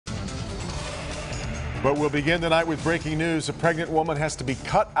But we'll begin tonight with breaking news. A pregnant woman has to be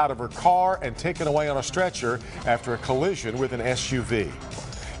cut out of her car and taken away on a stretcher after a collision with an SUV.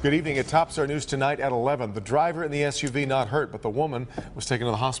 Good evening. It tops our news tonight at 11. The driver in the SUV not hurt, but the woman was taken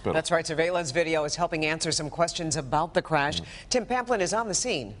to the hospital. That's right. Surveillance video is helping answer some questions about the crash. Tim Pamplin is on the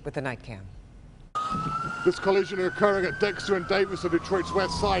scene with the night cam. This collision occurring at Dexter and Davis on Detroit's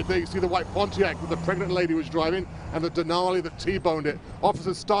west side. There you see the white Pontiac that the pregnant lady was driving and the Denali that T-boned it.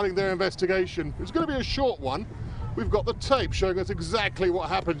 Officers starting their investigation. It's going to be a short one. We've got the tape showing us exactly what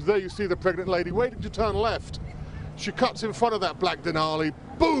happened. There you see the pregnant lady waiting to turn left. She cuts in front of that black Denali.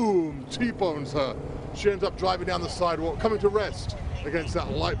 Boom! T-bones her. She ends up driving down the sidewalk, coming to rest against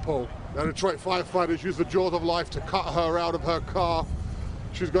that light pole. Now Detroit firefighters use the jaws of life to cut her out of her car.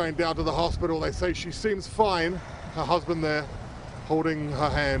 She's going down to the hospital. They say she seems fine. Her husband there holding her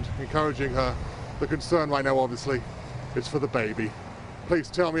hand, encouraging her. The concern right now, obviously, is for the baby. Please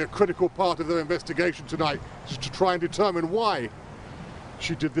tell me a critical part of their investigation tonight is to try and determine why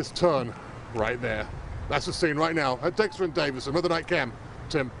she did this turn right there. That's the scene right now at Dexter and Davis. Another night cam.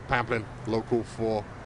 Tim Pamplin, Local 4.